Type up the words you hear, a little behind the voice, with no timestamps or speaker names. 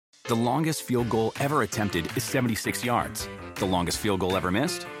The longest field goal ever attempted is 76 yards. The longest field goal ever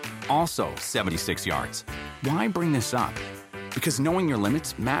missed? Also 76 yards. Why bring this up? Because knowing your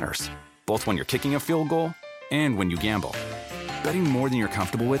limits matters, both when you're kicking a field goal and when you gamble. Betting more than you're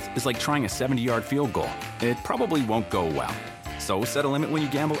comfortable with is like trying a 70-yard field goal. It probably won't go well. So set a limit when you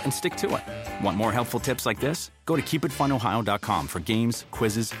gamble and stick to it. Want more helpful tips like this? Go to keepitfunohio.com for games,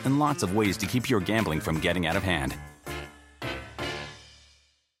 quizzes, and lots of ways to keep your gambling from getting out of hand.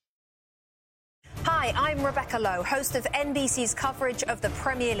 Hi, I'm Rebecca Lowe, host of NBC's coverage of the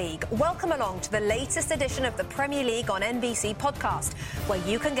Premier League. Welcome along to the latest edition of the Premier League on NBC podcast, where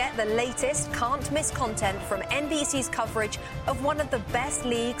you can get the latest can't-miss content from NBC's coverage of one of the best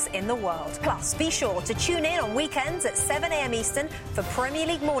leagues in the world. Plus, be sure to tune in on weekends at 7 a.m. Eastern for Premier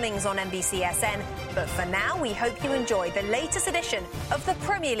League mornings on NBCSN. But for now, we hope you enjoy the latest edition of the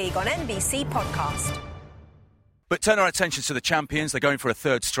Premier League on NBC podcast. But turn our attention to the champions. They're going for a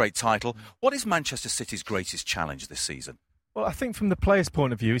third straight title. What is Manchester City's greatest challenge this season? Well, I think from the player's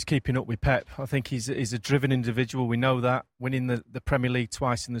point of view, he's keeping up with Pep. I think he's a driven individual. We know that. Winning the Premier League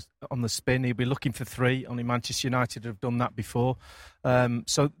twice on the spin. He'll be looking for 3. Only Manchester United have done that before.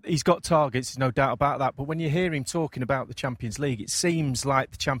 So he's got targets, there's no doubt about that. But when you hear him talking about the Champions League, it seems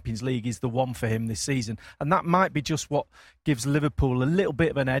like the Champions League is the one for him this season. And that might be just what gives Liverpool a little bit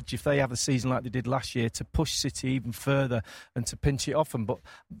of an edge if they have a season like they did last year to push City even further and to pinch it off them. But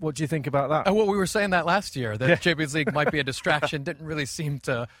what do you think about that? Well, we were saying that last year, that Champions League might be a distraction. Didn't really seem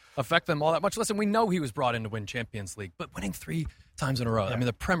to affect them all that much. Listen, we know he was brought in to win Champions League, but winning 3 times in a row. I mean,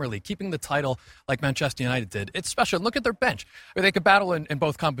 the Premier League, keeping the title like Manchester United did, it's special. Look at their bench. I mean, they could battle in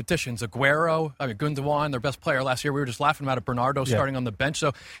both competitions. Aguero, Gundogan, their best player last year. We were just laughing about it. Bernardo starting on the bench.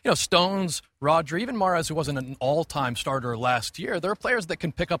 So, Stones, Rodri, even Mahrez, who wasn't an all-time starter last year. There are players that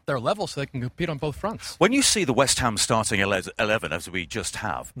can pick up their level so they can compete on both fronts. When you see the West Ham starting 11, as we just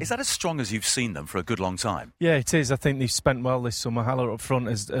have, is that as strong as you've seen them for a good long time? Yeah, it is. I think they've spent well this summer. Haller up front,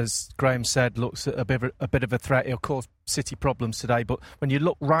 as Graham said, looks a bit of a threat. He'll cause City problems today, but when you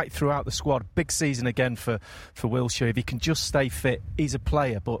look right throughout the squad, big season again for Wilshere. If he can just stay fit, he's a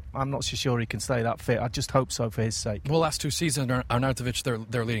player, but I'm not so sure he can stay that fit. I just hope so for his sake. Well, last 2 seasons, Arnautovic,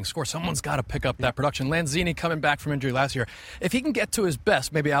 their leading scorer. Someone's got to pick up that production. Lanzini coming back from injury last year. If he can get to his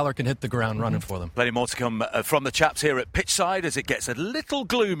best, maybe Aller can hit the ground running for them. Plenty more to come from the chaps here at pitchside. As it gets a little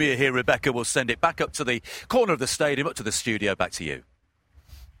gloomier here, Rebecca will send it back up to the corner of the stadium, up to the studio. Back to you.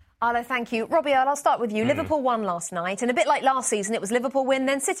 Arlo, thank you. Robbie Earle, I'll start with you. Liverpool won last night, and a bit like last season, it was Liverpool win,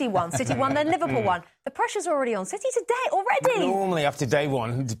 then City won. City won, then Liverpool won. The pressure's already on City today, already. Normally, after day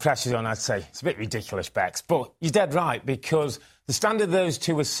one, the pressure's on, I'd say. It's a bit ridiculous, Bex. But you're dead right, because the standard of those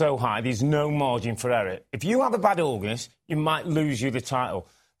two is so high, there's no margin for error. If you have a bad August, you might lose you the title.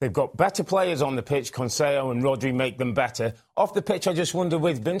 They've got better players on the pitch. Consejo and Rodri make them better. Off the pitch, I just wonder,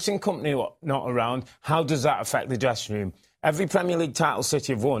 with Vincent Kompany not around, how does that affect the dressing room? Every Premier League title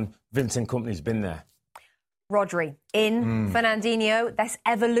City have won, Vincent Kompany's been there. Rodri in, Fernandinho, this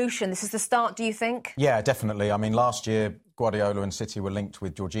evolution. This is the start, do you think? Yeah, definitely. I mean, last year, Guardiola and City were linked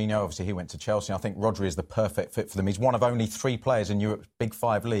with Jorginho. Obviously, he went to Chelsea. I think Rodri is the perfect fit for them. He's one of only 3 players in Europe's Big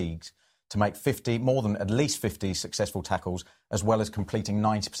 5 leagues to make at least 50 successful tackles, as well as completing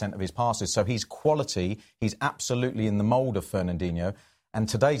 90% of his passes. So he's quality. He's absolutely in the mould of Fernandinho. And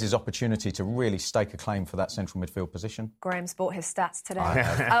today's his opportunity to really stake a claim for that central midfield position. Graham's bought his stats today.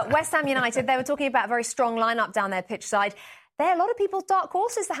 West Ham United, they were talking about a very strong lineup down their pitch side. They're a lot of people's dark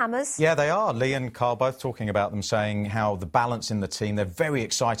horses, the Hammers. Yeah, they are. Lee and Carl both talking about them, saying how the balance in the team, they're very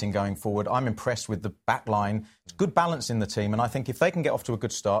exciting going forward. I'm impressed with the back line. It's good balance in the team. And I think if they can get off to a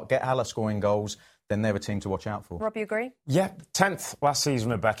good start, get Haller scoring goals, then they're a team to watch out for. Rob, you agree? Yeah, 10th last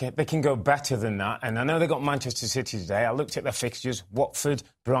season, Rebecca. They can go better than that. And I know they got Manchester City today. I looked at their fixtures. Watford,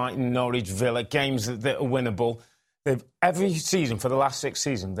 Brighton, Norwich, Villa, games that are winnable. Every season for the last 6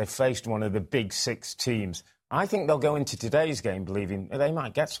 seasons, they've faced one of the big 6 teams. I think they'll go into today's game believing they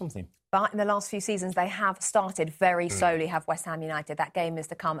might get something. But in the last few seasons, they have started very slowly, have West Ham United. That game is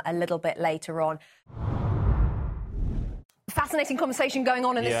to come a little bit later on. Fascinating conversation going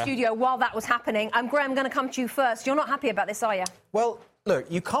on in the studio while that was happening. Graham, I'm going to come to you first. You're not happy about this, are you? Well, look,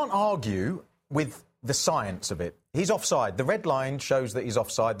 you can't argue with the science of it. He's offside. The red line shows that he's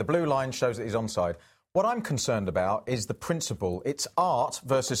offside. The blue line shows that he's onside. What I'm concerned about is the principle. It's art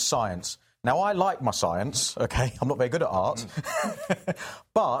versus science. Now, I like my science, OK? I'm not very good at art.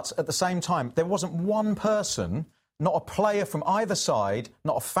 But at the same time, there wasn't one person, not a player from either side,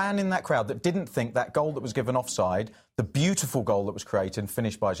 not a fan in that crowd that didn't think that goal that was given offside, the beautiful goal that was created and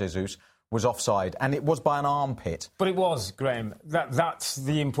finished by Jesus, was offside, and it was by an armpit. But it was, Graham. That's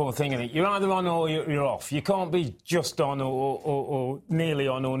the important thing, isn't it? You're either on or you're off. You can't be just on or nearly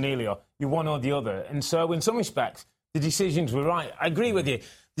on or nearly off. You're one or the other. And so, in some respects, the decisions were right. I agree with you.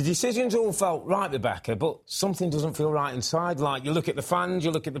 The decisions all felt right, Rebecca, but something doesn't feel right inside. Like, you look at the fans,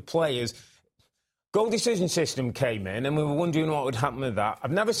 you look at the players. Goal decision system came in, and we were wondering what would happen with that.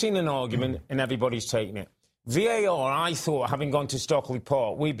 I've never seen an argument, and everybody's taken it. VAR, I thought, having gone to Stockley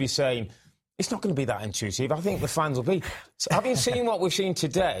Park, we'd be saying, it's not going to be that intrusive. I think the fans will be. So having seen what we've seen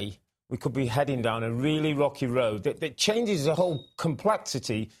today, we could be heading down a really rocky road that changes the whole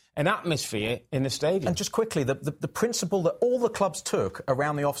complexity and atmosphere in the stadium. And just quickly, the principle that all the clubs took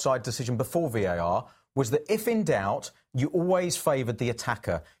around the offside decision before VAR was that if in doubt, you always favoured the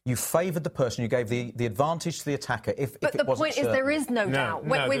attacker. You favoured the person. You gave the advantage to the attacker if it wasn't But the point is there is no doubt.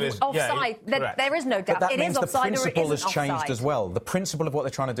 With offside, there is no doubt. But that it means is offside the principle has changed offside. as well. The principle of what they're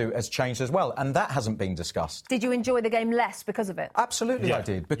trying to do has changed as well, and that hasn't been discussed. Did you enjoy the game less because of it? Absolutely, I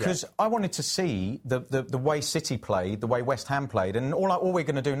did, because I wanted to see the way City played, the way West Ham played, and all we're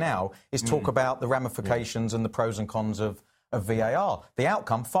going to do now is talk about the ramifications and the pros and cons of VAR. The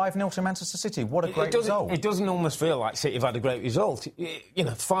outcome, 5-0 to Manchester City. What a great result. It doesn't almost feel like City have had a great result.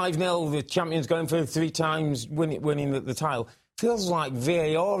 5-0, the champions going for 3 times, winning the title. Feels like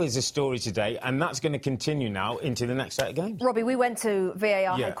VAR is the story today, and that's going to continue now into the next set of games. Robbie, we went to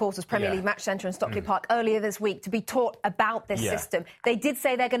VAR headquarters, Premier League Match Centre in Stockley Park earlier this week to be taught about this system. They did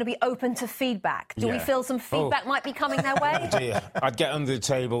say they're going to be open to feedback. Do we feel some feedback might be coming their way? Dear, I'd get under the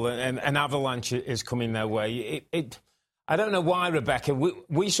table, and an avalanche is coming their way. I don't know why, Rebecca.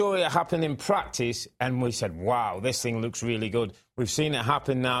 We saw it happen in practice and we said, wow, this thing looks really good. We've seen it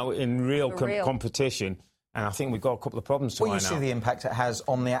happen now in real competition, and I think we've got a couple of problems to iron out. Well, you see the impact it has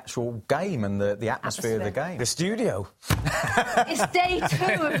on the actual game and the atmosphere of the game. The studio. It's day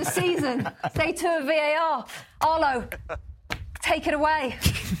 2 of the season. Day 2 of VAR. Arlo, take it away.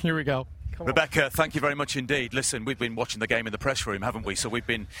 Here we go. Rebecca, thank you very much indeed. Listen, we've been watching the game in the press room, haven't we? So we've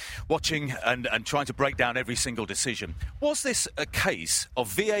been watching and trying to break down every single decision. Was this a case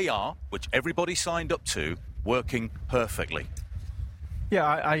of VAR, which everybody signed up to, working perfectly? Yeah,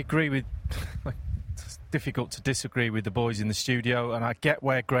 I agree with... It's difficult to disagree with the boys in the studio, and I get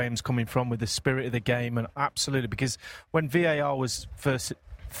where Graham's coming from with the spirit of the game, and absolutely, because when VAR was first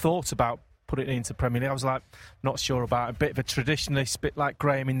thought about put it into Premier League, I was like, not sure about it. A bit of a traditionalist, bit like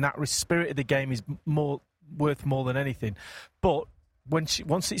Graham in that spirit of the game is worth more than anything. But once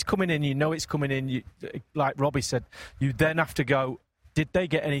it's coming in, you know it's coming in, like Robbie said, you then have to go, did they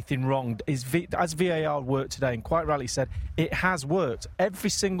get anything wrong? As VAR worked today, and quite rightly said, it has worked. Every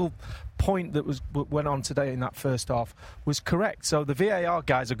single point that went on today in that first half was correct. So the VAR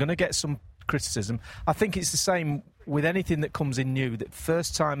guys are going to get some criticism. I think it's the same with anything that comes in new. That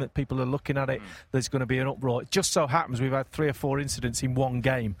first time that people are looking at it, there's going to be an uproar. It just so happens we've had 3 or 4 incidents in one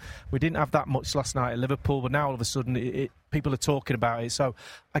game. We didn't have that much last night at Liverpool, but now all of a sudden people are talking about it. So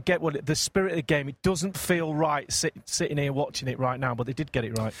I get the spirit of the game. It doesn't feel right sitting here watching it right now, but they did get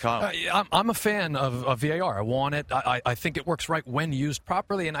it right. I'm a fan of VAR. I want it. I think it works right when used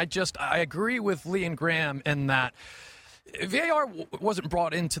properly, and I agree with Lee and Graham in that VAR wasn't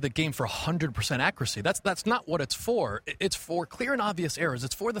brought into the game for 100% accuracy. That's not what it's for. It's for clear and obvious errors.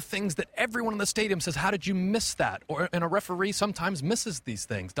 It's for the things that everyone in the stadium says, how did you miss that? And a referee sometimes misses these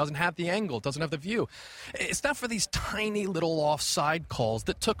things, doesn't have the angle, doesn't have the view. It's not for these tiny little offside calls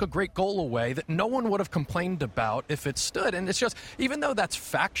that took a great goal away that no one would have complained about if it stood. And it's just, even though that's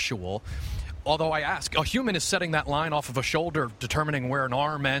factual, although I ask, a human is setting that line off of a shoulder, determining where an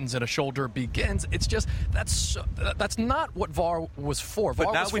arm ends and a shoulder begins. It's just, that's not what VAR was for.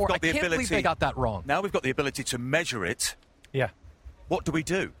 VAR was for, I can't believe they got that wrong. Now we've got the ability to measure it. Yeah. What do we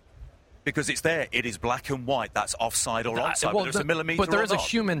do? Because it's there. It is black and white. That's offside or onside. Well, there's a millimetre but there or is not. a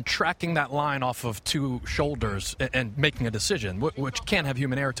human tracking that line off of 2 shoulders and making a decision, which can have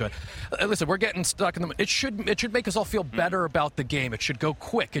human error to it. Listen, we're getting stuck in the... It should make us all feel better about the game. It should go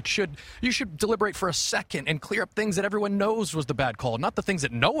quick. You should deliberate for a second and clear up things that everyone knows was the bad call, not the things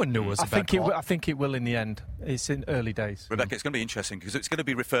that no one knew was the bad call. I think it will in the end. It's in early days. Rebecca, it's going to be interesting because it's going to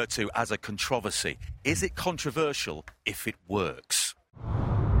be referred to as a controversy. Is it controversial if it works?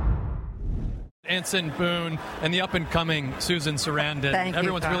 Anson Boone and the up-and-coming Susan Sarandon. Thank you,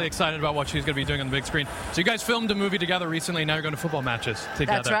 Everyone's Carl. really excited about what she's going to be doing on the big screen. So you guys filmed a movie together recently, now you're going to football matches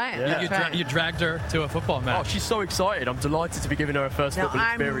together. That's right. You, That's right. you dragged her to a football match. Oh, she's so excited. I'm delighted to be giving her a first No, football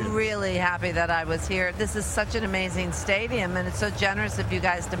experience. I'm really happy that I was here. This is such an amazing stadium, and it's so generous of you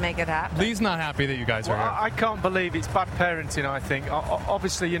guys to make it happen. Lee's not happy that you guys are Well, here. I can't believe it's bad parenting, I think.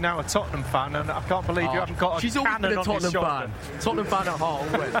 Obviously, you're now a Tottenham fan, and I can't believe you haven't got a She's always cannon been a on your Tottenham shoulder. fan. Tottenham fan at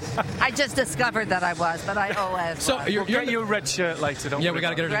heart, always. I just discovered that I was, but I always So was. you're, We'll get you a red shirt later, don't yeah, we got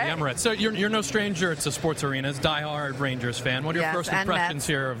to get her to Right. the Emirates. So you're no stranger to sports arenas, diehard Rangers fan. What are your Yes, first and impressions Mets.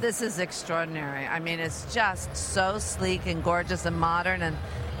 here? This is extraordinary. I mean, it's just so sleek and gorgeous and modern, and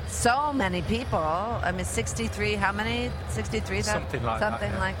so many people. I mean, 63. How many? 63. Something like that,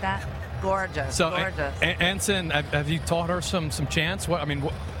 Something yeah. like that. Gorgeous. So, gorgeous. Anson, have you taught her some chance?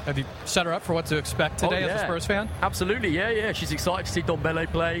 Have you set her up for what to expect today as a Spurs fan? Absolutely, yeah. She's excited to see Dombele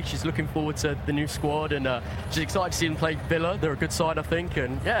play. She's looking forward to the new squad, and she's excited to see them play Villa. They're a good side, I think,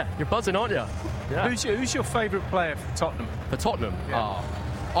 and yeah, you're buzzing, aren't you? Yeah. Who's your favourite player for Tottenham? For Tottenham?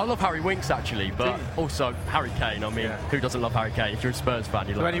 I love Harry Winks, actually, but also Harry Kane. I mean, who doesn't love Harry Kane? If you're a Spurs fan,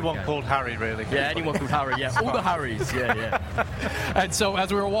 you love Harry Anyone Kane. called Harry, really? Yeah, anyone called Harry, yeah. All the Harrys, yeah. And so, as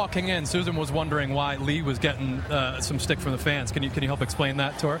we were walking in, Susan was wondering why Lee was getting some stick from the fans. Can you help explain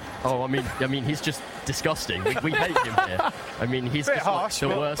that to her? Oh, I mean, he's just disgusting. We hate him here. I mean, he's Bit just harsh, the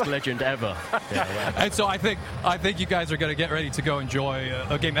but- worst legend ever. Yeah. And so I think you guys are going to get ready to go enjoy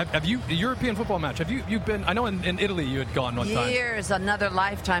a game. Have you a European football match? You've been? I know in Italy you had gone one time. Years, another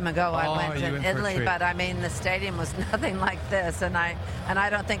lifetime ago, I went you to in for a Italy, treat. but I mean, the stadium was nothing like this, and I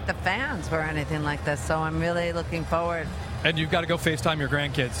don't think the fans were anything like this. So I'm really looking forward And you've got to go FaceTime your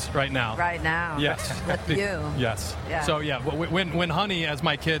grandkids right now. right now. Yes. With you. Yes. Yeah. So yeah, when Honey, as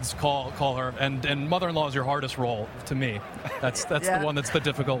my kids call her, and mother-in-law is your hardest role to me. That's Yeah. the one that's the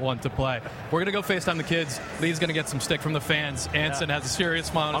difficult one to play. We're gonna go FaceTime the kids. Lee's gonna get some stick from the fans. Anson has a serious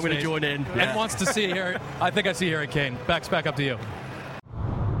smile on I'm his gonna face join in. and Yeah. wants to see Harry. I think I see Harry Kane. Back up to you.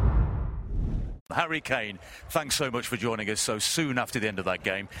 Harry Kane, thanks so much for joining us so soon after the end of that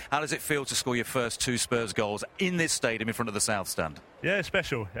game. How does it feel to score your first 2 Spurs goals in this stadium in front of the South Stand? Yeah, it's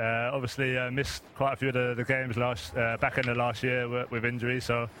special. Obviously, missed quite a few of the games back in the last year with injuries,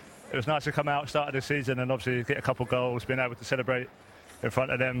 so it was nice to come out, start of the season, and obviously get a couple goals, being able to celebrate in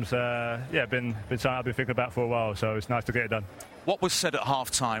front of them. Been something I've been thinking about for a while, so it's nice to get it done. What was said at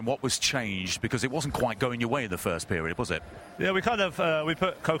half-time? What was changed? Because it wasn't quite going your way in the first period, was it? Yeah, we kind of we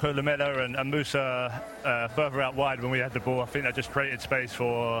put Coco Lamela and Musa further out wide when we had the ball. I think that just created space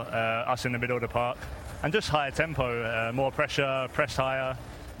for us in the middle of the park, and just higher tempo, more pressure, pressed higher,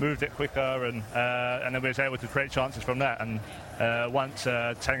 moved it quicker, and then we was able to create chances from that. And once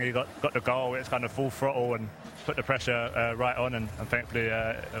Tanguy got the goal, it's kind of full throttle and put the pressure right on, and thankfully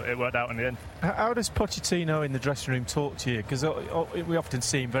it worked out in the end. How does Pochettino in the dressing room talk to you? Because we often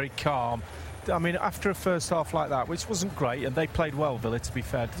see him very calm. I mean, after a first half like that, which wasn't great, and they played well, Villa, to be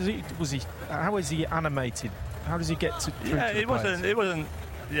fair. How is he animated? How does he get to? Yeah, it wasn't.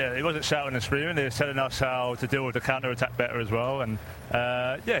 Yeah, he wasn't shouting and screaming. He was telling us how to deal with the counter-attack better as well. And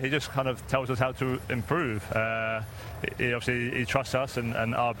he just kind of tells us how to improve. He trusts us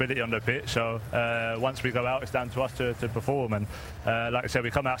and our ability on the pitch. So once we go out, it's down to us to perform. And like I said,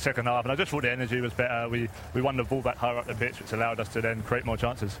 we come out second half, and I just thought the energy was better. We won the ball back higher up the pitch, which allowed us to then create more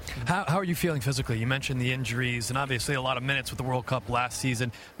chances. How are you feeling physically? You mentioned the injuries and obviously a lot of minutes with the World Cup last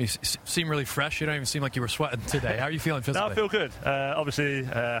season. You seem really fresh. You don't even seem like you were sweating today. How are you feeling physically? No, I feel good. Obviously,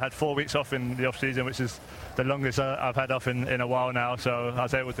 had 4 weeks off in the off-season, which is the longest I've had off in a while now. So I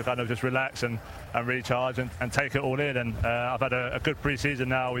was able to kind of just relax and recharge and take it all in. And I've had a good pre-season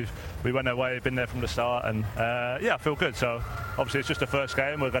now. We went away, been there from the start, and I feel good. So obviously it's just the first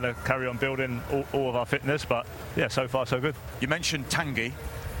game. We're going to carry on building all of our fitness, but yeah, so far so good. You mentioned Tanguy.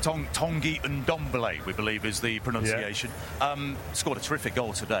 Tanguy Ndombele, we believe is the pronunciation. Yeah. Scored a terrific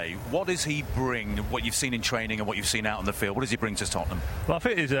goal today. What does he bring, what you've seen in training and what you've seen out on the field, what does he bring to Tottenham? Well, I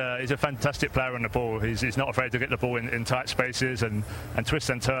think he's a fantastic player on the ball. He's not afraid to get the ball in tight spaces and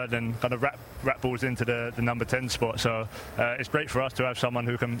twist and turn and kind of wrap balls into the number 10 spot. So it's great for us to have someone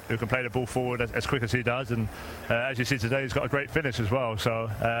who can play the ball forward as quick as he does. And as you see today, he's got a great finish as well. So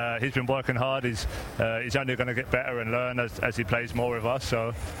he's been working hard. He's only going to get better and learn as he plays more with us.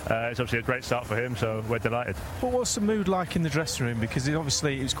 So it's obviously a great start for him, so we're delighted. But what's the mood like in the dressing room? Because it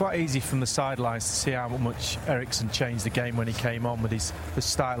was quite easy from the sidelines to see how much Eriksen changed the game when he came on with his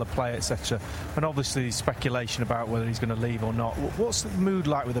style of play, etc. And obviously speculation about whether he's going to leave or not. What's the mood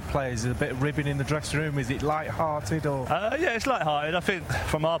like with the players? Is there a bit of ribbing in the dressing room? Is it light-hearted? Or yeah, it's light-hearted. I think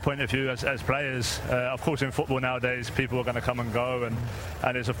from our point of view as players, of course in football nowadays people are going to come and go,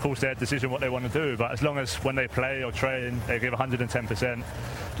 and it's of course their decision what they want to do. But as long as when they play or train they give 110%,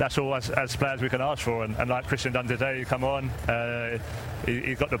 that's all as players we can ask for. And like Christian done today, he come on,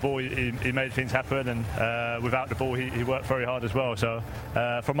 he got the ball, he made things happen, and without the ball he worked very hard as well. So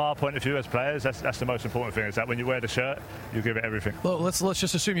from our point of view as players, that's the most important thing, is that when you wear the shirt you give it everything. Well, let's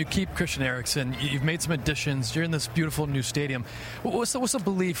just assume you keep Christian Eriksen. You've made some additions. You're in this beautiful new stadium. What's the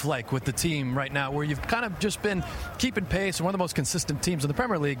belief like with the team right now, where you've kind of just been keeping pace and one of the most consistent teams in the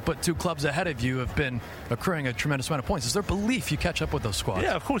Premier League, but two clubs ahead of you have been accruing a tremendous amount of points? Is there belief you catch up with those squads?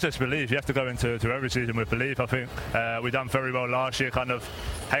 Yeah, of course there's belief. You have to go into every season with belief. I think we've done very well last year, kind of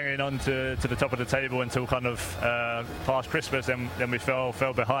hanging on to the top of the table until kind of past Christmas, then we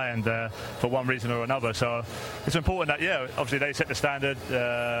fell behind for one reason or another. So it's important that, yeah, obviously they set the standard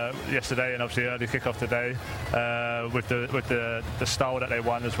yesterday, and obviously early kick-off today with the style that they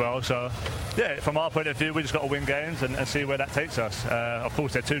won as well. So yeah, from our point of view, we just got to win games and see where that takes us. Of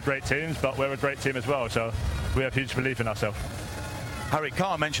course they're two great teams, but we're a great team as well, so we have huge belief in ourselves. Harry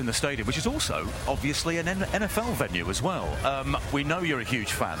Carr mentioned the stadium, which is also obviously an NFL venue as well. We know you're a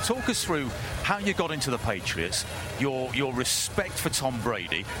huge fan. Talk us through how you got into the Patriots, your respect for Tom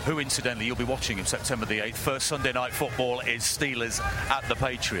Brady, who incidentally you'll be watching him September the 8th. First Sunday night football is Steelers at the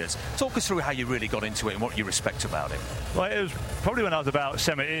Patriots. Talk us through how you really got into it and what you respect about it. Well, it was probably when I was about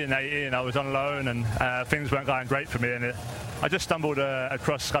 17, 18. I was on loan and things weren't going great for me, and I just stumbled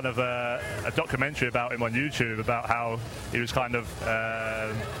across kind of a documentary about him on YouTube, about how he was kind of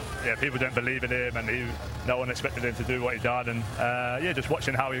people didn't believe in him, and no one expected him to do what he done, and just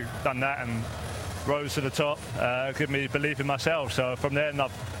watching how he done that and rose to the top gave me belief in myself. So from there,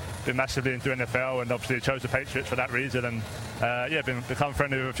 I've been massively into NFL, and obviously chose the Patriots for that reason, and become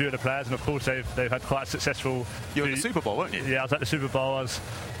friendly with a few of the players, and of course they've had quite a successful. You were at the Super Bowl, weren't you? Yeah, I was at the Super Bowl. I was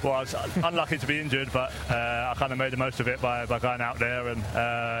unlucky to be injured, but I kind of made the most of it by going out there, and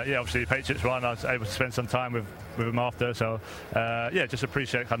obviously the Patriots won. I was able to spend some time with him after, so just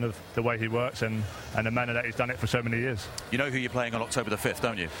appreciate kind of the way he works and the manner that he's done it for so many years. You know who you're playing on October the 5th,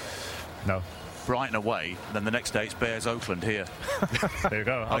 don't you? No. Brighton away, then the next day it's Bears Oakland here. There you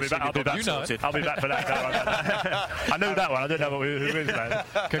go. I'll be back for that. I knew that one. I didn't know who is, man.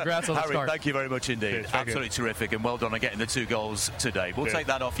 Congrats on the Harry, start. thank you very much indeed. Absolutely terrific, and well done on getting the 2 goals today. We'll take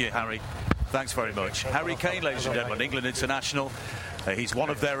that off you, Harry. Thanks very much. Harry Kane, ladies and gentlemen, England international. He's one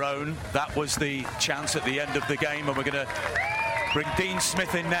of their own. That was the chance at the end of the game, and we're going to bring Dean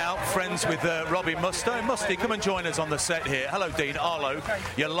Smith in now, friends with Robbie Mustoe. Musty, come and join us on the set here. Hello, Dean. Arlo,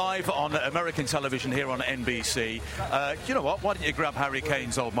 you're live on American television here on NBC. You know what? Why don't you grab Harry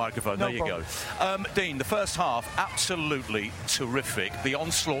Kane's old microphone? There you go. Dean, the first half, absolutely terrific. The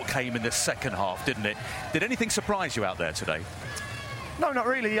onslaught came in the second half, didn't it? Did anything surprise you out there today? No, not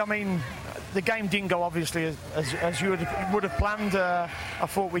really. I mean, the game didn't go obviously as you would have planned. I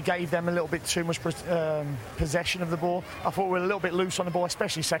thought we gave them a little bit too much possession of the ball. I thought we were a little bit loose on the ball,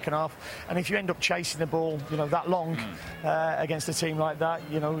 especially second half. And if you end up chasing the ball, that long against a team like that,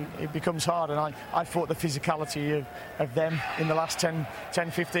 it becomes hard. And I thought the physicality of them in the last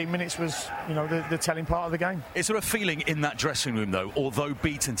 10-15 minutes was, the telling part of the game. Is there a feeling in that dressing room, though, although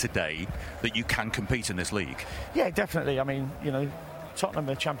beaten today, that you can compete in this league? Yeah, definitely. I mean, Tottenham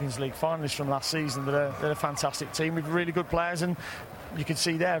are Champions League finalists from last season. They're a fantastic team with really good players, and you can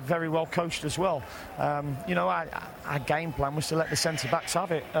see they're very well coached as well. Our game plan was to let the centre-backs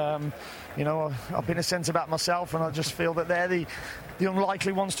have it. I've been a centre-back myself, and I just feel that they're the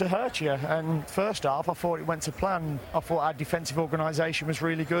unlikely ones to hurt you. And first half, I thought it went to plan. I thought our defensive organisation was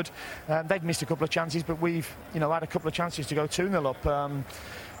really good. They'd missed a couple of chances, but we've, had a couple of chances to go 2-0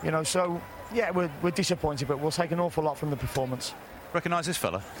 up. So, yeah, we're disappointed, but we'll take an awful lot from the performance. Recognise this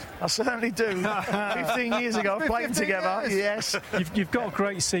fella? I certainly do. 15 years ago, playing together. Yes. You've got a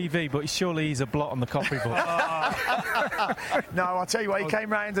great CV, but surely he's a blot on the copybook. No, I'll tell you what, he came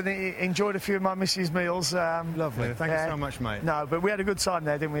round and he enjoyed a few of my missus' meals. Lovely. Thank you so much, mate. No, but we had a good time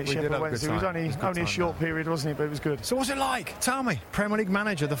there, didn't we, at Sheffield Wednesday? It was only a short period, wasn't it? But it was good. So what's it like? Tell me. Premier League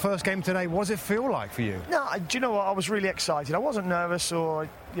manager, the first game today, what does it feel like for you? No, do you know what? I was really excited. I wasn't nervous or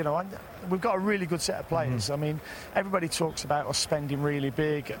we've got a really good set of players. Mm-hmm. I mean, everybody talks about us spending really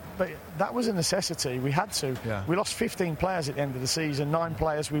big, but that was a necessity. We had to. Yeah. We lost 15 players at the end of the season. 9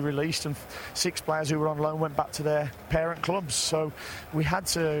 players we released, and 6 players who were on loan went back to their parent clubs. So we had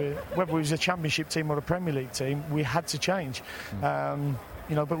to, whether it was a Championship team or a Premier League team, we had to change.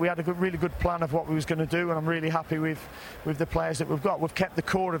 But we had a really good plan of what we was going to do, and I'm really happy with the players that we've got. We've kept the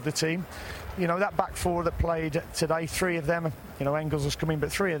core of the team. That back 4 that played today, 3 of them, Engels has come in,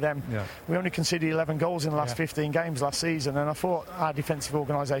 but 3 of them, we only conceded 11 goals in the last 15 games last season, and I thought our defensive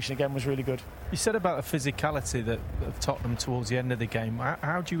organisation again was really good. You said about the physicality of Tottenham towards the end of the game.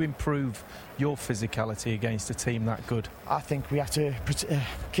 How do you improve your physicality against a team that good? I think we have to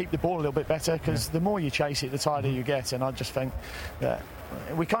keep the ball a little bit better, because the more you chase it, the tighter you get, and I just think that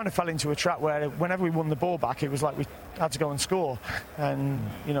we kind of fell into a trap where whenever we won the ball back, it was like we had to go and score, and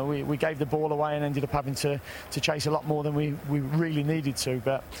we gave the ball away and ended up having to chase a lot more than we really needed to.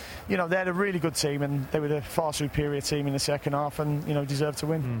 But they're a really good team, and they were the far superior team in the second half, and deserved to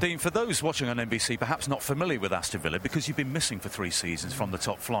win. Dean, for those watching on NBC perhaps not familiar with Aston Villa, because you've been missing for 3 seasons from the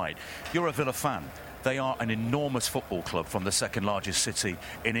top flight, you're a Villa fan. They are an enormous football club from the second largest city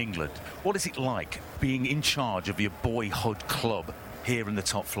in England. What is it like being in charge of your boyhood club here in the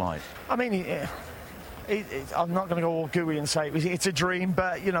top flight? I mean, I'm not going to go all gooey and say it's a dream,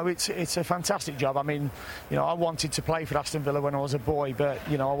 but it's a fantastic job. I mean, I wanted to play for Aston Villa when I was a boy, but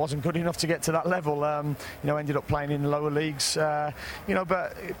I wasn't good enough to get to that level. Ended up playing in the lower leagues.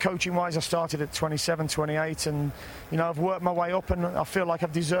 But coaching wise, I started at 27, 28, and I've worked my way up, and I feel like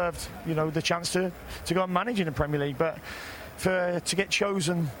I've deserved the chance to go and manage in the Premier League. But to get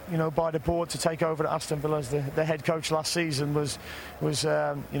chosen, by the board to take over at Aston Villa as the head coach last season was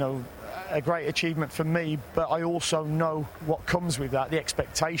a great achievement for me, but I also know what comes with that, the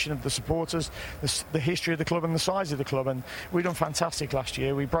expectation of the supporters, the history of the club and the size of the club, and we done fantastic last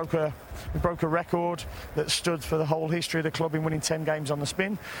year. We broke a record that stood for the whole history of the club in winning 10 games on the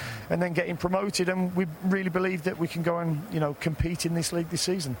spin and then getting promoted, and we really believe that we can go and compete in this league this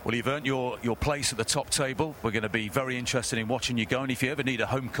season. Well, you've earned your place at the top table. We're going to be very interested in watching you go, and if you ever need a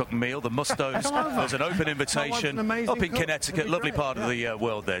home-cooked meal, the Musto's, there's an open invitation up in Connecticut. Lovely part of the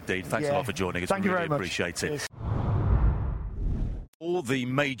world there, Dean. Thanks a lot for joining us. Thank you very much. Appreciate it. All the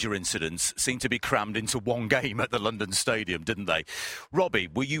major incidents seem to be crammed into one game at the London Stadium, didn't they? Robbie,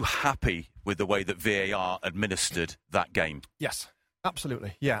 were you happy with the way that VAR administered that game? Yes.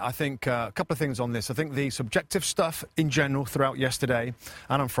 Absolutely. Yeah, I think a couple of things on this. I think the subjective stuff in general throughout yesterday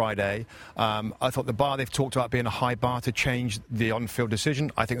and on Friday, I thought the bar they've talked about being a high bar to change the on-field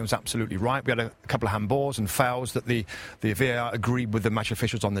decision, I think it was absolutely right. We had a couple of handballs and fouls that the VAR agreed with the match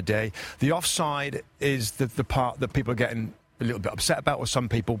officials on the day. The offside is the part that people are getting a little bit upset about with some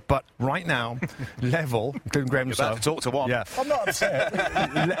people, but right now, level, including Graham You're about to talk to one. Yeah. I'm not upset.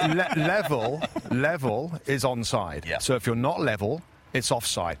 level is onside. Yeah. So if you're not level, it's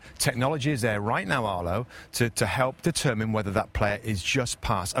offside. Technology is there right now, Arlo, to help determine whether that player is just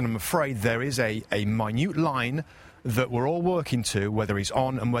past. And I'm afraid there is a minute line that we're all working to, whether he's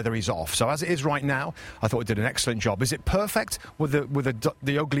on and whether he's off. So as it is right now, I thought it did an excellent job. Is it perfect with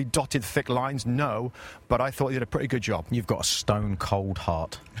the ugly dotted thick lines? No, but I thought it did a pretty good job. You've got a stone cold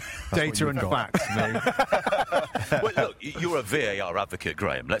heart. Data and facts, mate. Well, look, you're a VAR advocate,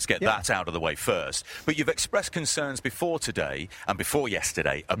 Graham. Let's get that out of the way first. But you've expressed concerns before today and before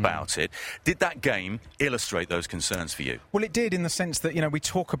yesterday about it. Did that game illustrate those concerns for you? Well, it did, in the sense that, we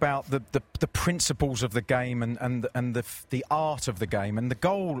talk about the principles of the game and the art of the game, and the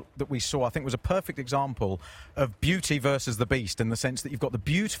goal that we saw, I think, was a perfect example of beauty versus the beast, in the sense that you've got the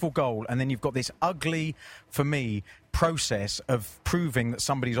beautiful goal and then you've got this ugly, for me, process of proving that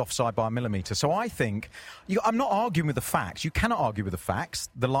somebody's offside by a millimetre. So I think, I'm not arguing with the facts. You cannot argue with the facts.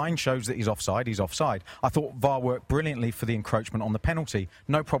 The line shows that he's offside. He's offside. I thought VAR worked brilliantly for the encroachment on the penalty.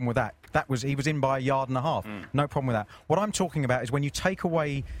 No problem with that. He was in by a yard and a half. No problem with that. What I'm talking about is when you take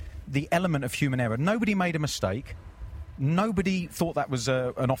away the element of human error. Nobody made a mistake. Nobody thought that was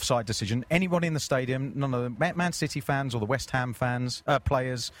an offside decision. Anybody in the stadium, none of the Man City fans or the West Ham fans,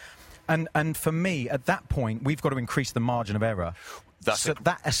 players. And for me, at that point, we've got to increase the margin of error.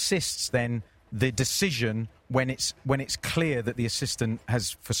 That assists then the decision when it's clear that the assistant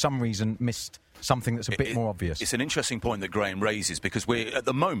has, for some reason, missed something that's a bit more obvious. It's an interesting point that Graham raises, because we're, at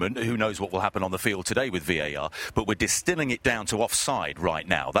the moment, who knows what will happen on the field today with VAR, but we're distilling it down to offside right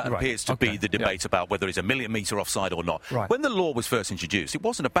now. That appears to be the debate about whether it's a millimetre offside or not. Right. When the law was first introduced, it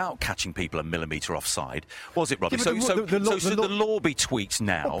wasn't about catching people a millimetre offside, was it, Robbie? Yeah, should the law be tweaked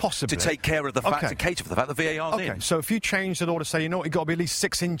now to take care of the fact, to cater for the fact that VAR's in? So if you change the law to say, you've got to be at least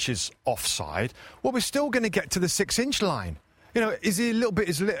 6 inches offside, well, we're still going to get to the 6-inch line. You know, is he a little bit?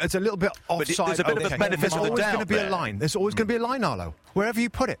 It's a little bit offside. There's a bit of a benefit of the doubt. There's always going to be a line. There's always going to be a line, Arlo. Wherever you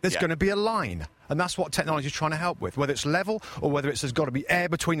put it, there's going to be a line, and that's what technology is trying to help with. Whether it's level or whether there's got to be air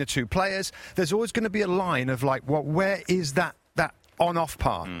between the two players, there's always going to be a line of like, well, where is that on-off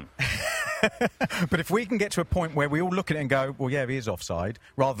part? But if we can get to a point where we all look at it and go, well, yeah, he is offside,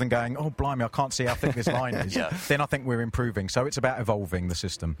 rather than going, oh, blimey, I can't see how thick this line is, then I think we're improving. So it's about evolving the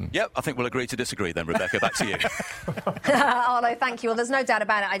system. Yep, I think we'll agree to disagree then, Rebecca. Back to you. Arlo, thank you. Well, there's no doubt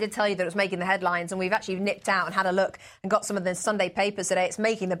about it. I did tell you that it was making the headlines, and we've actually nipped out and had a look and got some of the Sunday papers today. It's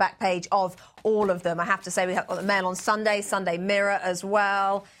making the back page of all of them. I have to say, we have got the Mail on Sunday, Sunday Mirror as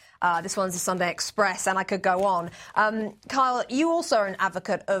well. This one's the Sunday Express, and I could go on. Kyle, you also are an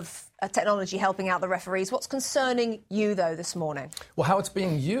advocate of technology helping out the referees. What's concerning you, though, this morning? Well, how it's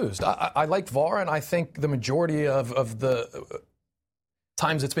being used. I like VAR, and I think the majority of the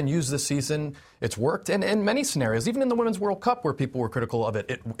times it's been used this season, it's worked. And in many scenarios, even in the Women's World Cup where people were critical of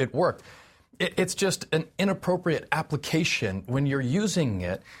it, it worked. It's just an inappropriate application when you're using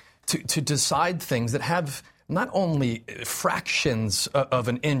it to decide things that have not only fractions of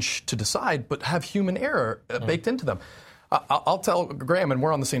an inch to decide, but have human error baked into them. I'll tell Graham, and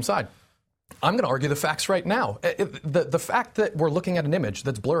we're on the same side, I'm going to argue the facts right now. The fact that we're looking at an image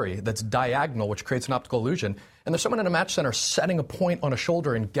that's blurry, that's diagonal, which creates an optical illusion, and there's someone in a match center setting a point on a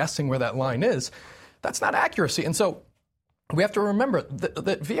shoulder and guessing where that line is, that's not accuracy. And so we have to remember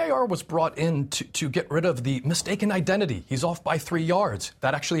that VAR was brought in to get rid of the mistaken identity. He's off by 3 yards.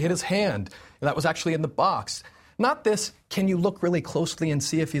 That actually hit his hand. And that was actually in the box. Not this, can you look really closely and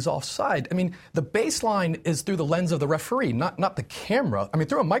see if he's offside? I mean, the baseline is through the lens of the referee, not the camera. I mean,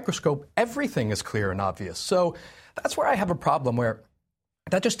 through a microscope, everything is clear and obvious. So that's where I have a problem, where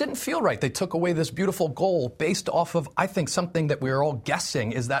that just didn't feel right. They took away this beautiful goal based off of, I think, something that we're all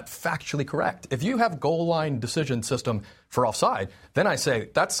guessing is that factually correct. If you have goal line decision system for offside, then I say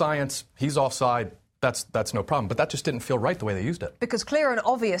that's science, he's offside, that's no problem. But that just didn't feel right the way they used it. Because clear and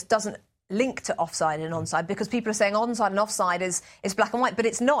obvious doesn't link to offside and onside, because people are saying onside and offside is black and white, but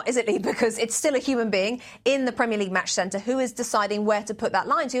it's not, is it, Lee? Because it's still a human being in the Premier League match centre who is deciding where to put that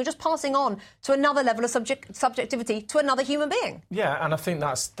line. So you're just passing on to another level of subjectivity to another human being. Yeah, and I think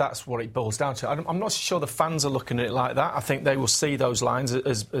that's what it boils down to. I'm not sure the fans are looking at it like that. I think they will see those lines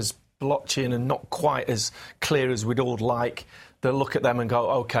as blotchy and not quite as clear as we'd all like. They'll look at them and go,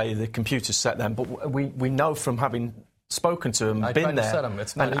 OK, the computer's set them. But we know from having spoken to them, been there,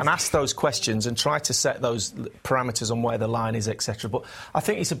 and asked those questions and tried to set those parameters on where the line is, etc. But I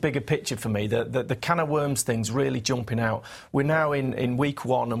think it's a bigger picture for me. The can of worms thing's really jumping out. We're now in week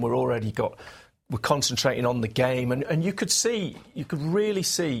one, and we're concentrating on the game, and you could really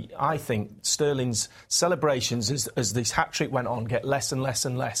see, I think, Sterling's celebrations as this hat-trick went on get less and less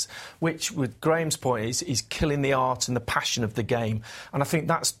and less, which, with Graham's point, is killing the art and the passion of the game. And I think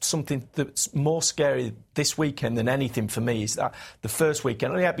that's something that's more scary this weekend than anything for me, is that the first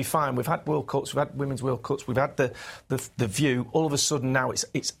weekend, it'd be fine, we've had World Cups, we've had Women's World Cups, we've had the view, all of a sudden now it's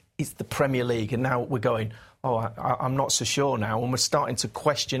the Premier League, and now we're going, I'm not so sure now, and we're starting to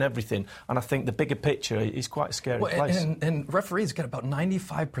question everything. And I think the bigger picture is quite a scary place. And referees get about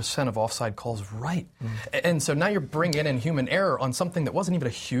 95% of offside calls right. And so now you're bringing in human error on something that wasn't even a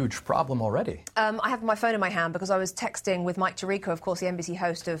huge problem already. I have my phone in my hand because I was texting with Mike Tirico, of course, the NBC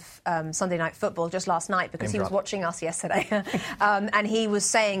host of Sunday Night Football, just last night, because he was watching us yesterday. And he was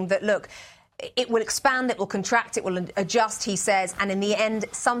saying that, look, it will expand, it will contract, it will adjust, he says, and in the end,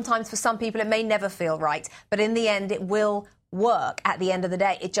 sometimes for some people it may never feel right, but in the end it will work at the end of the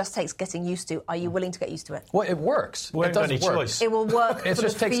day. It just takes getting used to. Are you willing to get used to it? Well, it works. It does work. Choice. It will work. It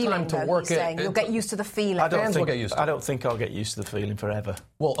just takes time to work it. You'll get used to the feeling. I don't think I'll get used to the feeling forever.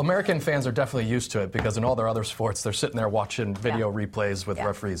 Well, American fans are definitely used to it, because in all their other sports, they're sitting there watching video replays with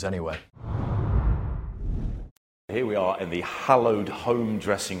referees anyway. Here we are in the hallowed home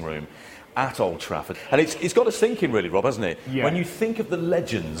dressing room at Old Trafford. And it's got us thinking, really, Rob, hasn't it? Yeah. When you think of the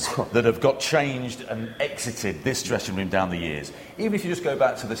legends that have got changed and exited this dressing room down the years, even if you just go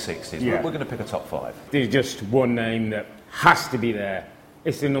back to the 60s, we're going to pick a top 5. There's just one name that has to be there.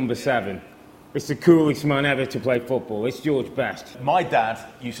 It's the number 7. It's the coolest man ever to play football. It's George Best. My dad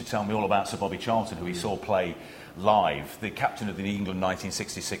used to tell me all about Sir Bobby Charlton, who he saw play live, the captain of the England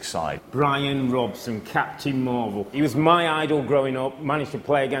 1966 side. Brian Robson, Captain Marvel. He was my idol growing up, managed to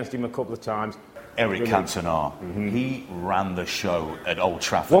play against him a couple of times. Eric Cantona. He ran the show at Old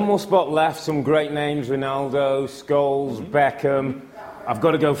Trafford. One more spot left, some great names, Ronaldo, Scholes, Beckham. I've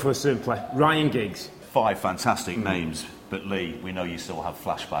got to go for a simpler, Ryan Giggs. 5 fantastic names, but Lee, we know you still have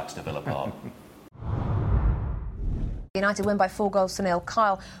flashbacks to Villa Park. United win by 4-0.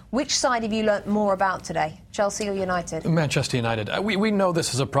 Kyle, which side have you learnt more about today, Chelsea or United? Manchester United. We know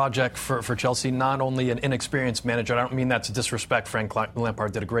this is a project for Chelsea, not only an inexperienced manager. I don't mean that to disrespect. Frank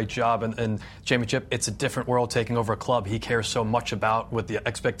Lampard did a great job and championship. It's a different world taking over a club he cares so much about with the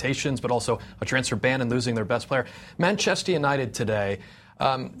expectations, but also a transfer ban and losing their best player. Manchester United today,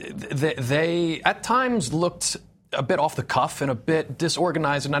 they at times looked a bit off the cuff and a bit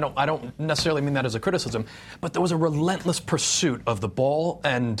disorganized, and I don't necessarily mean that as a criticism, but there was a relentless pursuit of the ball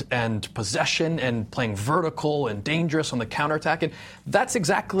and possession and playing vertical and dangerous on the counterattack, and that's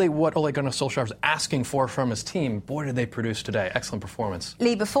exactly what Ole Gunnar Solskjaer was asking for from his team. Boy, did they produce today. Excellent performance.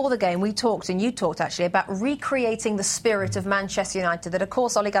 Lee, before the game, we talked, and you talked actually, about recreating the spirit of Manchester United that, of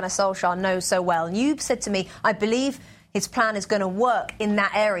course, Ole Gunnar Solskjaer knows so well, and you said to me, I believe his plan is going to work in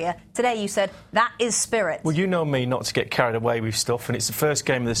that area. Today you said that is spirit. Well, you know me not to get carried away with stuff, and it's the first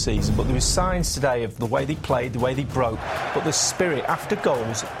game of the season, but there was signs today of the way they played, the way they broke, but the spirit. After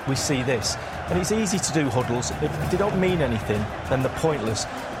goals, we see this. And it's easy to do huddles. If they don't mean anything, then they're pointless.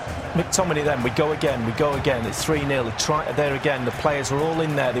 McTominay then, we go again, it's 3-0, try there again, the players are all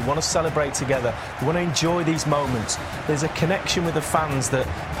in there, they want to celebrate together, they want to enjoy these moments. There's a connection with the fans that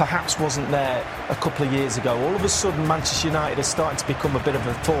perhaps wasn't there a couple of years ago. All of a sudden Manchester United are starting to become a bit of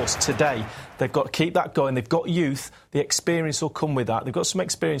a force today. They've got to keep that going, they've got youth, the experience will come with that, they've got some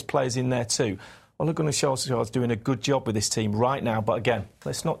experienced players in there too. Ole Gunnar Solskjaer is doing a good job with this team right now, but again,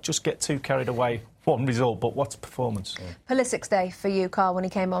 let's not just get too carried away. One result, but what's a performance? Pulisic's day for you, Carl, when he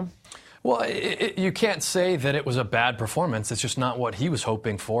came on. Well, you can't say that it was a bad performance. It's just not what he was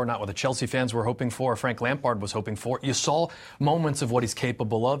hoping for, not what the Chelsea fans were hoping for, or Frank Lampard was hoping for. You saw moments of what he's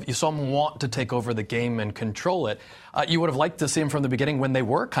capable of. You saw him want to take over the game and control it. You would have liked to see him from the beginning when they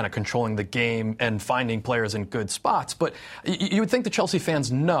were kind of controlling the game and finding players in good spots. But you would think the Chelsea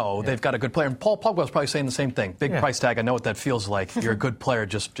fans know they've got a good player. And Paul Pogba was probably saying the same thing. Big price tag. I know what that feels like. You're a good player.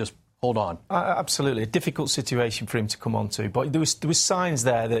 Just hold on. Absolutely. A difficult situation for him to come on to. But there was signs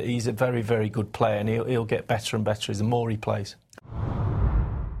there that he's a very, very good player and he'll get better and better as the more he plays.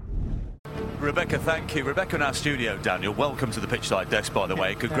 Rebecca, thank you. Rebecca in our studio, Daniel. Welcome to the pitchside desk, by the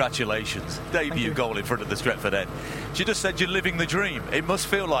way. Congratulations. Debut goal in front of the Stretford end. She just said you're living the dream. It must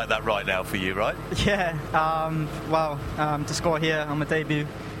feel like that right now for you, right? Yeah. To score here on my debut,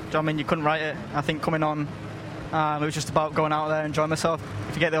 you couldn't write it. I think coming on, it was just about going out there and enjoying myself.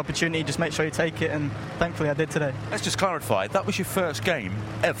 If you get the opportunity, just make sure you take it, and thankfully I did today. Let's just clarify, that was your first game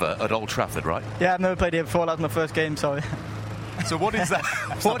ever at Old Trafford, right? Yeah, I've never played here before. That was my first game, so... So what is that?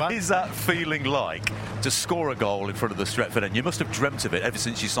 What is that feeling like to score a goal in front of the Stretford end? You must have dreamt of it ever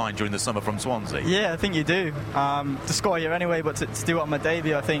since you signed during the summer from Swansea. Yeah, I think you do. To score here anyway, but to do it on my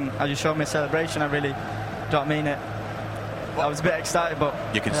debut, I think, as you showed me a celebration, I really, I was a bit excited, but...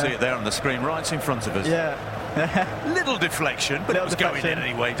 You can see it there on the screen right in front of us. Yeah. Little deflection, but it was going in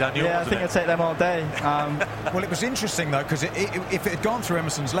anyway, Daniel. Yeah, I think I'd take them all day. Well, it was interesting though, because if it had gone through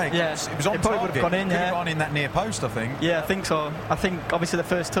Emerson's leg, it was on it probably would have gone in. Could have gone in that near post, I think. Yeah, I think so. I think obviously the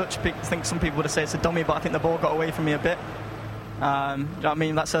first touch, I think some people would have said it's a dummy, but I think the ball got away from me a bit. You know what I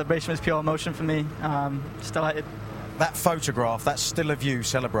mean? That celebration was pure emotion for me. Just delighted. That photograph, that's still of you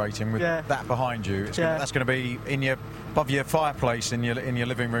celebrating with that behind you. That's going to be above your fireplace in your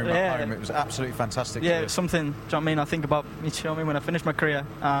living room at home. It was absolutely fantastic. Yeah, it's something. Do you know what I mean? I think about when I finished my career,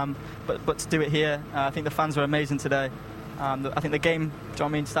 but to do it here, I think the fans were amazing today. I think the game, do you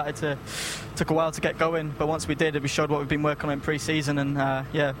know what I mean, took a while to get going, but once we did, we showed what we've been working on in pre-season, and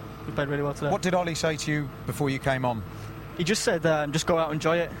we played really well today. What did Ollie say to you before you came on? He just said, just go out and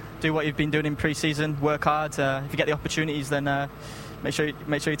enjoy it. Do what you've been doing in pre-season. Work hard. If you get the opportunities, then make sure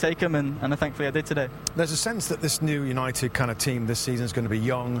you take them. And thankfully, I did today. There's a sense that this new United kind of team this season is going to be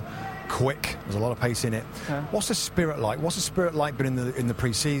young, quick. There's a lot of pace in it. Yeah. What's the spirit like? What's the spirit like been in the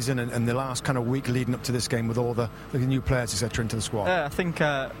pre-season and the last kind of week leading up to this game with all the new players, etc., into the squad? I think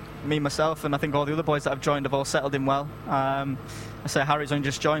me, myself, and I think all the other boys that have joined have all settled in well. I say Harry's only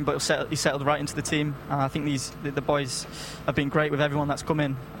just joined, but he settled right into the team. I think the boys have been great with everyone that's come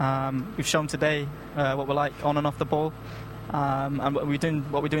in. We've shown today what we're like on and off the ball, and what we're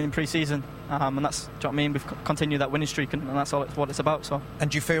doing in pre-season, and that's, do you know what I mean? We've continued that winning streak, and that's all what it's about. So. And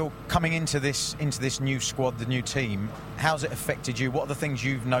do you feel coming into this new squad, the new team, how's it affected you? What are the things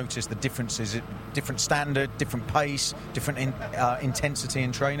you've noticed? The differences, different standard, different pace, different intensity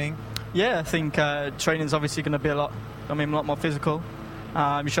in training. Yeah, I think training's obviously going to be a lot more physical.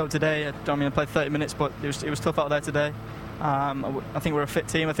 You showed today. I played 30 minutes, but it was tough out there today. I think we're a fit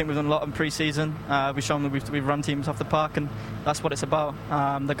team. I think we've done a lot in pre-season. We've shown that we've run teams off the park, and that's what it's about.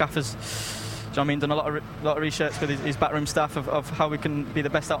 The gaffers know what I mean, done a lot of research with his backroom staff of how we can be the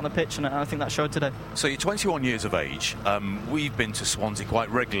best out on the pitch, and I think that showed today. So you're 21 years of age. We've been to Swansea quite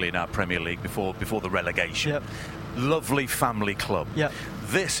regularly in our Premier League before the relegation. Yep. Lovely family club. Yep.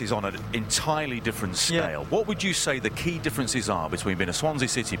 This is on an entirely different scale. What would you say the key differences are between being a Swansea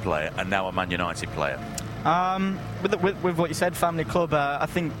City player and now a Man United player? With what you said, family club, I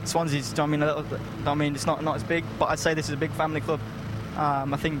think Swansea's, it's not as big, but I'd say this is a big family club.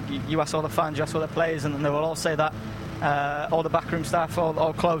 I think you ask all the fans, you ask all the players, and they will all say that. All the backroom staff,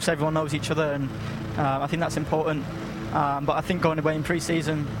 all close, everyone knows each other, and I think that's important. But I think going away in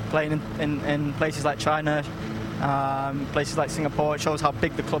pre-season, playing in places like China, places like Singapore, it shows how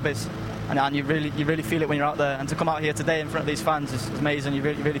big the club is, and you really feel it when you're out there. And to come out here today in front of these fans is amazing. You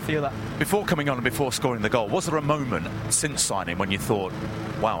really feel that. Before coming on and before scoring the goal, was there a moment since signing when you thought,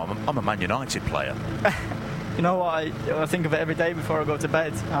 "Wow, I'm a Man United player"? You know what? I think of it every day before I go to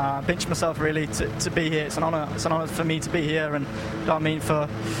bed. Pinch myself really to be here. It's an honour. It's an honour for me to be here, and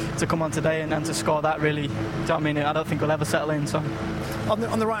to come on today and to score that really. I don't think we'll ever settle in. So.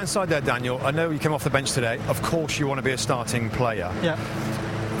 On the right hand side there, Daniel, I know you came off the bench today. Of course you want to be a starting player. Yeah.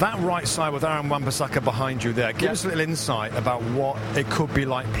 That right side with Aaron Wan-Bissaka behind you there, give us a little insight about what it could be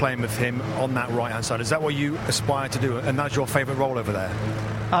like playing with him on that right hand side. Is that what you aspire to do, and that's your favourite role over there?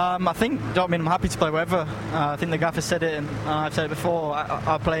 I think, I'm happy to play wherever. I think the gaffer said it, and I've said it before.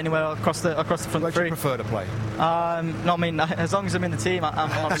 I'll play anywhere across the front Where three. do you prefer to play? As long as I'm in the team, I'll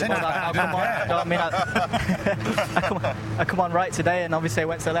come on. I come on right today, and obviously I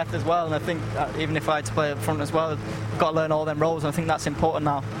went to the left as well. And I think even if I had to play up front as well, I've got to learn all them roles, and I think that's important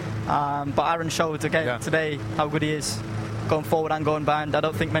now. But Aaron showed again today how good he is. Going forward and going behind. I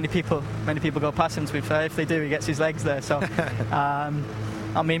don't think many people go past him, to be fair. If they do, he gets his legs there. So.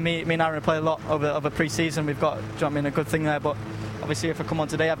 Me and Aaron play a lot over pre-season. We've got, a good thing there. But obviously, if I come on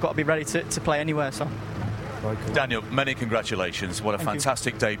today, I've got to be ready to play anywhere. So, cool. Daniel, many congratulations! What a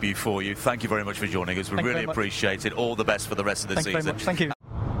fantastic debut for you. Thank you very much for joining us. We really appreciate it. All the best for the rest of the season. Thank you very much. Thank you.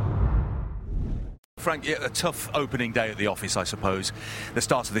 Frank, a tough opening day at the office, I suppose. The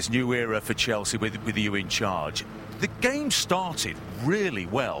start of this new era for Chelsea with you in charge. The game started really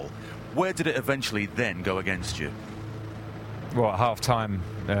well. Where did it eventually then go against you? Well, at half-time,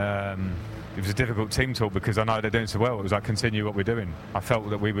 it was a difficult team talk because I know they're doing so well. It was like, continue what we're doing. I felt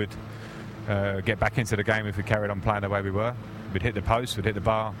that we would get back into the game if we carried on playing the way we were. We'd hit the post, we'd hit the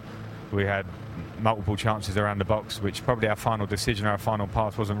bar. We had multiple chances around the box, which probably our final decision, our final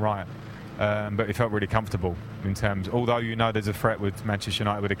pass wasn't right. But we felt really comfortable in terms, although you know there's a threat with Manchester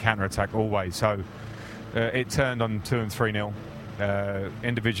United with a counter-attack always. So it turned on 2 and 3-0.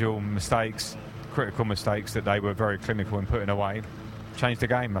 Individual mistakes, critical mistakes that they were very clinical in putting away, changed the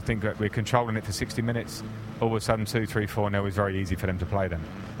game. I think that we're controlling it for 60 minutes. All of a sudden, 2-3-4-0 was very easy for them to play then.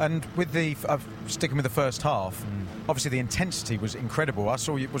 And with the sticking with the first half, obviously the intensity was incredible. I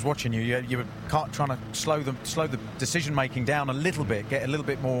was watching you. You were trying to slow the decision making down a little bit, get a little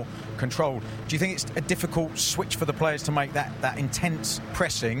bit more controlled. Do you think it's a difficult switch for the players to make that intense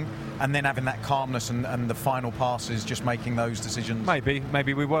pressing and then having that calmness and the final passes, just making those decisions?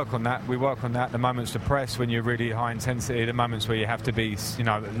 Maybe we work on that. The moments to press when you're really high intensity, the moments where you have to be,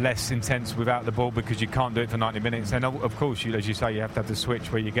 less intense without the ball because you can't do it for 90 minutes. And of course, as you say, you have to have the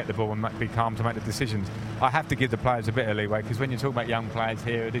switch where you get the ball and be calm to make the decisions. I have to give the players a bit of leeway because when you talk about young players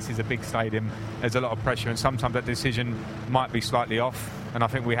here, this is a big stadium. There's a lot of pressure, and sometimes that decision might be slightly off. And I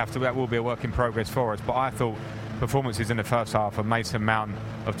think that will be a work in progress for us. But I thought performances in the first half of Mason Mount,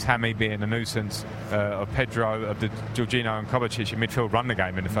 of Tammy being a nuisance, of Pedro, of the Jorginho and Kovacic in midfield run the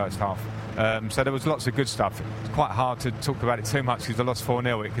game in the first half. So there was lots of good stuff. It's quite hard to talk about it too much because they lost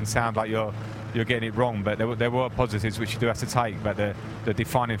 4-0. It can sound like you're getting it wrong, but there were positives which you do have to take. But the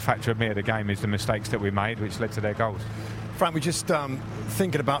defining factor of me of the game is the mistakes that we made, which led to their goals. Frank, we're just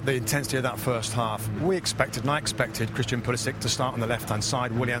thinking about the intensity of that first half. I expected Christian Pulisic to start on the left-hand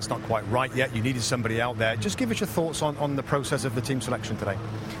side. Willian's not quite right yet. You needed somebody out there. Just give us your thoughts on the process of the team selection today.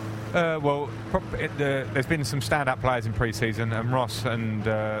 There's been some stand-up players in pre-season, and Ross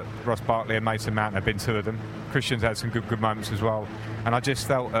Barkley and Mason Mount have been two of them. Christian's had some good moments as well. And I just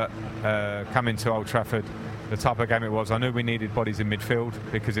felt coming to Old Trafford, the type of game it was, I knew we needed bodies in midfield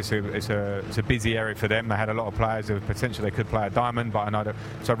because it's a busy area for them. They had a lot of players who potentially they could play a diamond, but I know that.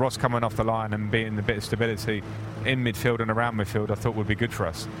 So Ross coming off the line and being a bit of stability in midfield and around midfield, I thought would be good for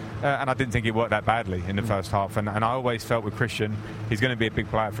us. And I didn't think it worked that badly in the first half. And I always felt with Christian, he's going to be a big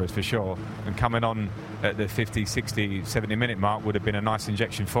player for us for sure. And coming on at the 50, 60, 70 minute mark would have been a nice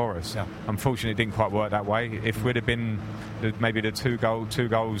injection for us. Yeah. Unfortunately, it didn't quite work that way. If we'd have been maybe the two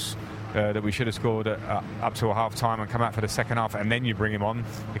goals that we should have scored up to a half time and come out for the second half, and then you bring him on,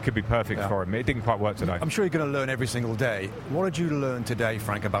 it could be perfect for him. It didn't quite work today. I'm sure you're going to learn every single day. What did you learn today,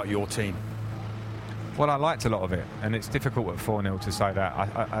 Frank, about your team? Well, I liked a lot of it, and it's difficult at 4-0 to say that.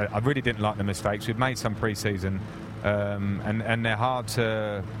 I really didn't like the mistakes. We've made some pre-season, and they're hard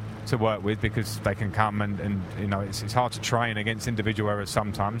to work with because they can come and you know, it's hard to train against individual errors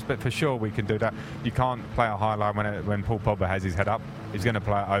sometimes, but for sure we can do that. You can't play a high line when Paul Pogba has his head up. He's going to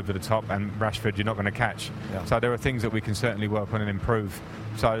play it over the top, and Rashford you're not going to catch. Yeah. So there are things that we can certainly work on and improve.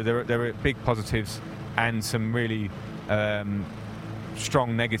 So there are big positives and some really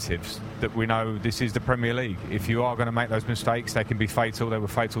strong negatives that we know this is the Premier League. If you are going to make those mistakes, they can be fatal. They were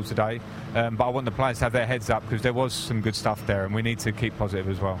fatal today. But I want the players to have their heads up because there was some good stuff there, and we need to keep positive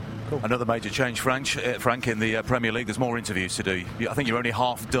as well. Cool. Another major change, Frank, in the Premier League. There's more interviews to do. I think you're only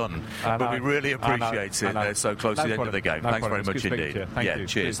half done, but we really appreciate it so close to the end of the game. Thanks very much indeed.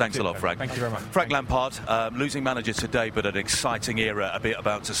 Cheers. Thanks a lot, Frank. Thank you very much. Frank Lampard, losing manager today, but an exciting era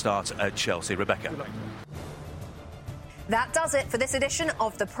about to start at Chelsea. Rebecca. That does it for this edition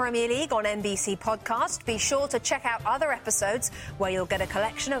of the Premier League on NBC Podcast. Be sure to check out other episodes where you'll get a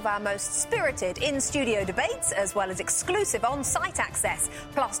collection of our most spirited in-studio debates as well as exclusive on-site access.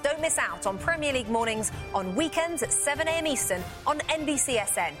 Plus, don't miss out on Premier League mornings on weekends at 7 a.m. Eastern on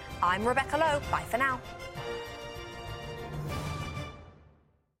NBCSN. I'm Rebecca Lowe. Bye for now.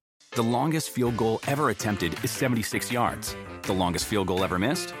 The longest field goal ever attempted is 76 yards. The longest field goal ever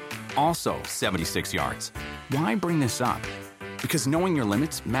missed? Also 76 yards. Why bring this up? Because knowing your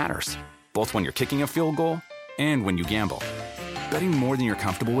limits matters, both when you're kicking a field goal and when you gamble. Betting more than you're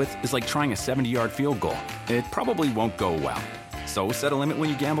comfortable with is like trying a 70-yard field goal. It probably won't go well. So set a limit when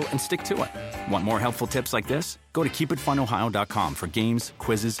you gamble and stick to it. Want more helpful tips like this? Go to keepitfunohio.com for games,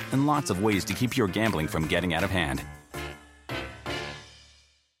 quizzes, and lots of ways to keep your gambling from getting out of hand.